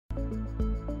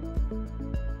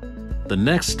The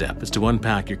next step is to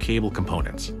unpack your cable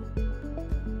components.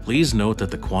 Please note that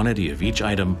the quantity of each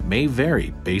item may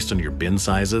vary based on your bin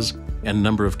sizes and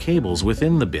number of cables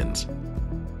within the bins.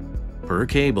 Per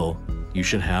cable, you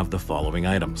should have the following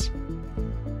items: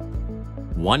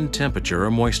 1 temperature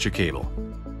or moisture cable,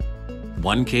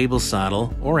 1 cable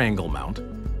saddle or angle mount,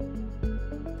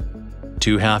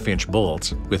 2 1/2-inch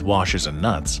bolts with washers and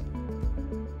nuts,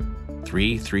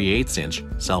 3 3/8-inch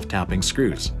self-tapping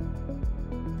screws,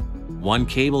 1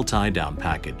 cable tie-down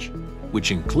package,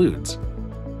 which includes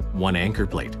 1 anchor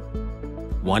plate,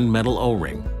 1 metal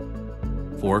O-ring,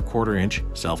 4 1/4-inch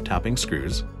self-tapping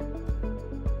screws,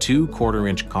 2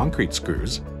 1/4-inch concrete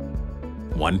screws,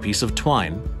 1 piece of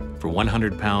twine for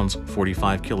 100 pounds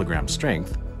 45 kilogram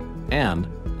strength, and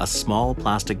a small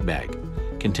plastic bag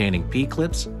containing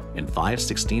P-clips and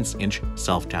 5/16-inch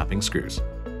self-tapping screws.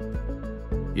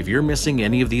 If you're missing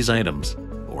any of these items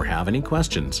or have any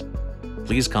questions,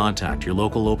 please contact your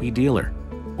local OPI dealer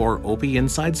or OPI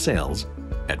Inside Sales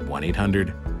at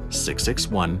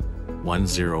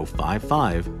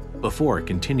 1-800-661-1055 before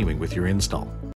continuing with your install.